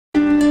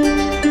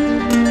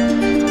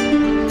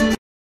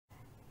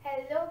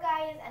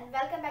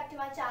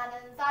my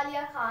channel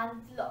Natalia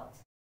Khan Vlogs.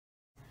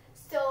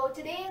 So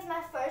today is my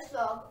first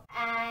vlog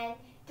and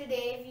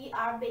today we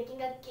are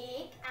baking a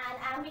cake, and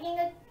I'm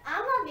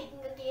not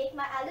baking a cake,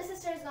 my eldest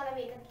sister is gonna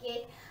make a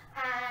cake,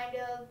 and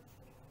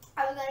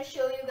I was gonna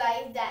show you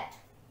guys that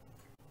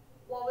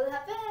what will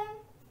happen.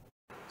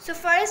 So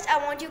first I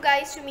want you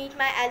guys to meet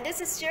my eldest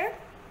sister,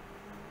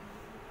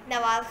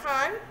 Nawal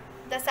Khan,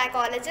 the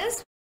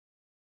psychologist.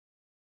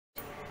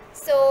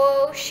 So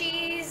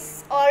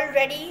she's all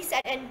ready,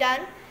 set and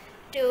done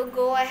to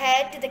go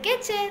ahead to the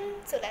kitchen.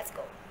 So let's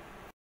go.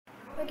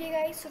 Okay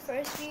guys, so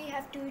first we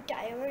have to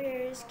tie our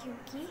hairs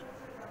क्योंकि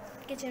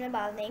kitchen में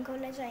बाल नहीं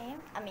खोलने चाहिए,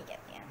 अम्मी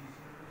कहती हैं.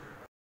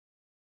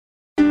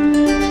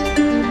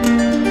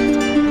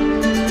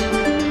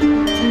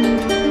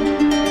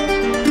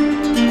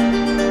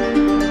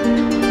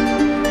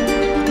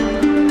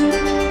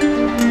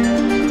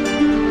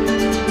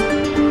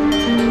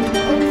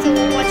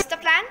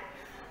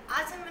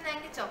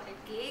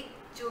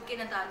 जो कि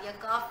नतालिया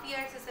काफ़ी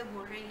अर्से से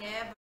बोल रही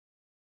है,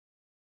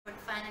 बट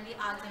फाइनली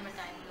आज हमें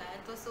टाइम मिला है.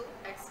 तो सो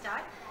लेट्स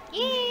स्टार्ट.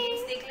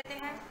 इंग्रेडिएंट्स देख लेते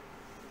हैं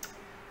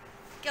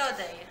क्या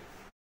होता है. ये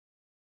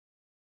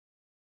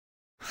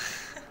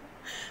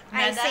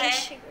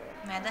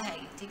मैदा है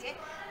ठीक है.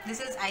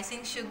 This is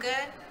icing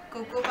sugar,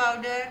 cocoa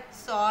powder,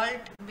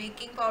 salt,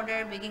 baking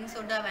powder, baking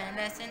soda,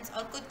 vanilla essence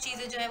और कुछ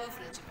चीज़ें जो है वो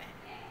फ्रिज में है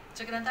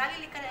जो कि नतालिया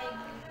लेकर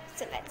आएगी.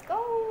 So let's go.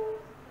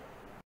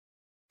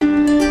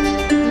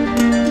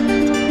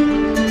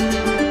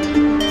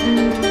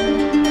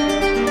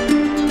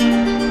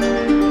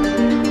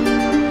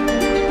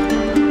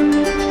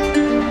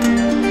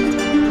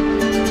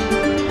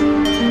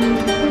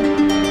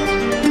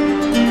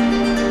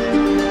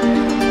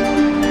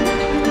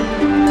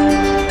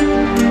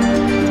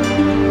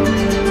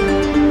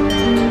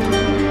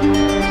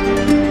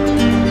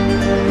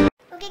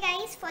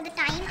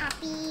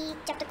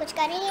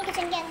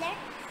 किचन के अंदर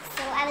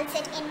सो I will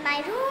sit in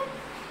my room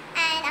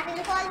and आप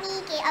विल कॉल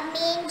मी कि अब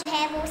मेन जो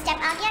है वो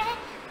स्टेप आ गया है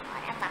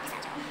और अब वापस आ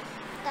जाओ.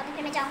 तो अभी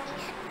फिर मैं जाऊँगी,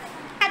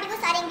 अभी वो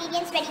सारे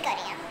इंग्रेडिएंट्स रेडी कर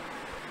रहे हैं.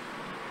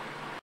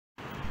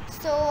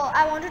 So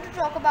I wanted to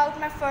talk about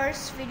my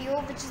first video,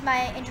 which is my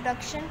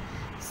introduction.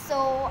 So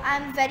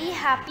I'm very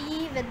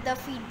happy with the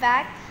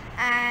feedback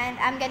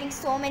and I'm getting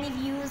so many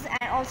views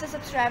and also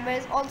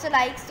subscribers, also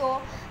likes. So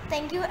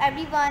thank you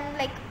everyone,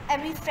 like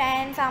every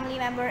friend,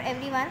 family member,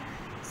 everyone.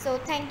 So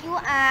thank you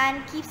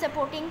and keep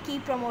supporting,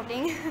 keep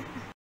promoting.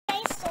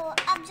 Guys, so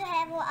अब जो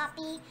है वो आप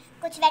ही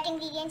कुछ wait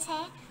ingredients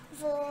हैं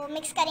वो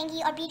mix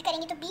करेंगी और बीट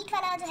करेंगी. तो बीट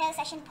वाला जो है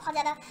सेशन बहुत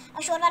ज़्यादा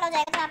शोर वाला हो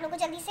जाएगा, तो आप लोगों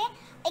को जल्दी से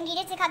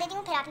इंग्रेडिएंट्स दिखा देती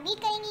हूँ, फिर आप बीट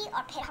करेंगी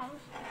और फिर हम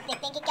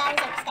देखते हैं कि क्या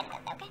रिजल्ट्स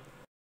करते हैं.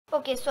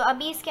 ओके सो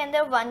अभी इसके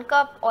अंदर 1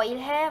 कप ऑयल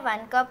है,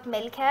 1 कप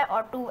मिल्क है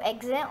और 2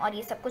 एग्स हैं और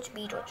ये सब कुछ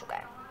बीट हो चुका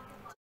है.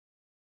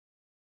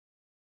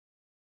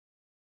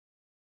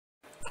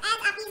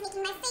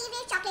 Making my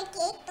favorite chocolate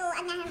cake, तो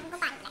अब मैं हमको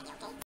पानी पिलाएंगे.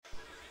 ओके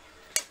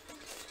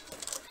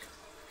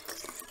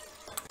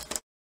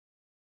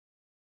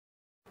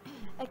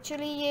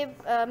एक्चुअली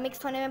ये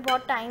मिक्स होने में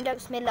बहुत टाइम लगा,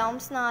 उसमें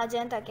लम्प्स ना आ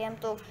जाएं ताकि हम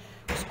तो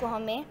उसको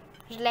हमें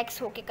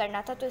रिलैक्स होके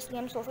करना था, तो इसलिए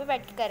हम सोफे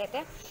बैठ के कर रहे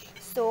थे.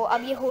 सो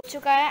अब ये हो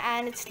चुका है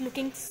and it's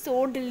looking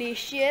so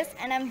delicious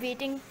and I am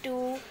waiting to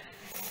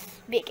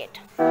bake it.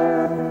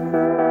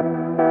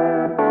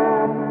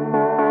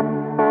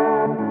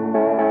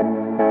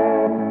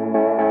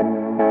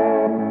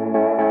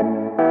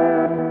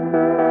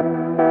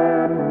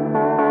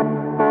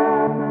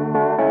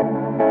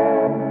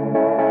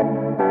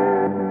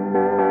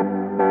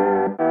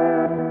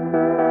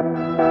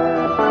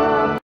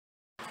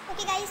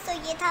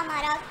 ये था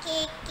हमारा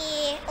केक के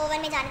ओवन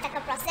में जाने तक का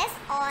प्रोसेस.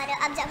 और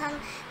अब जब हम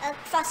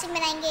फ्रॉस्टिंग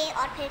बनाएंगे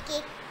और फिर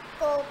केक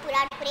को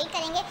पूरा डेकोरेट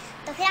करेंगे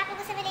तो फिर आप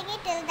लोगों से मिलेंगे.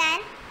 Till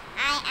then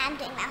I am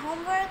doing my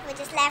homework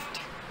which is left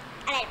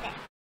a little bit.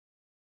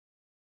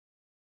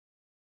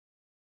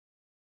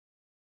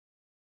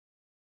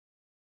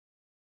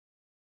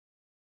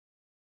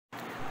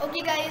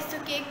 Okay guys,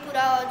 तो केक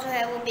पूरा जो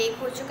है वो बेक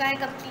हो चुका है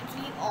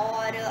कम्प्लीटली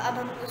और अब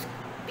हम उस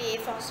पे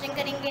फ्रॉस्टिंग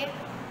करेंगे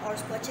और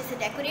उसको अच्छे से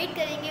डेकोरेट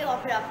करेंगे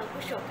और फिर आप लोग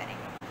को शो करेंगे.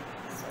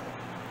 So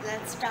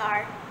let's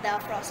start the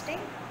frosting.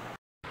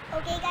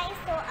 Okay guys,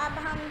 तो अब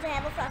हम जो है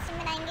वो फ्रॉस्टिंग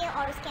बनाएंगे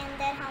और उसके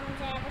अंदर हम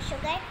जो है वो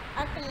शुगर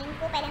और क्रीम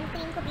को पहले हम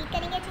क्रीम को बीट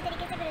करेंगे अच्छी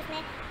तरीके से, फिर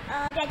उसमें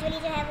ग्रेजुअली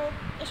जो है वो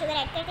ये शुगर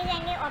ऐड करते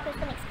जाएंगे और फिर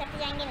उसको मिक्स करते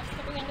जाएंगे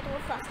तो वो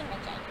फ्रॉस्टिंग बन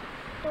जाएगी.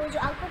 तो जो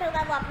आउटपुट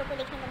होगा वो आप लोग को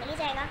देखने को मिल ही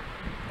जाएगा.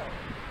 तो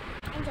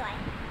enjoy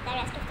the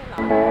rest of the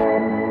vlog.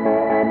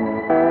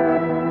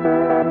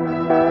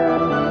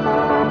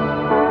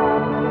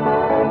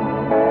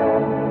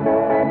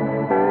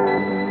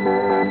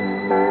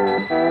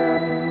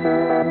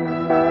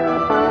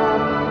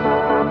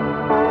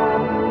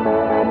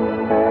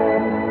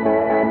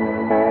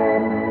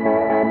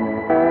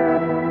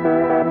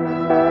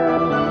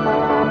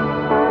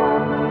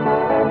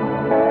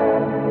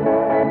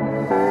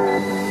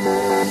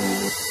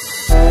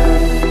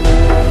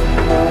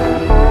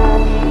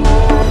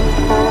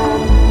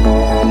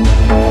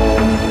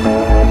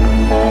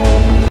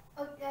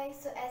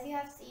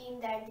 have seen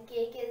that the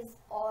cake is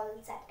all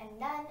set and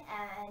done,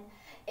 and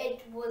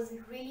it was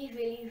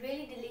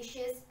really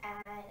delicious,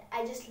 and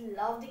I just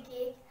love the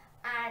cake.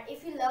 And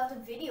if you love the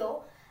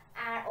video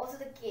and also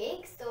the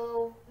cake,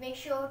 so make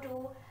sure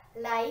to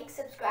like,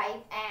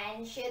 subscribe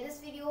and share this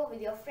video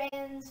with your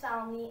friends,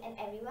 family and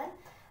everyone.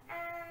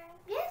 And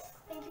yes,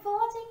 thank you for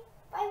watching.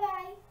 Bye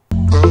bye.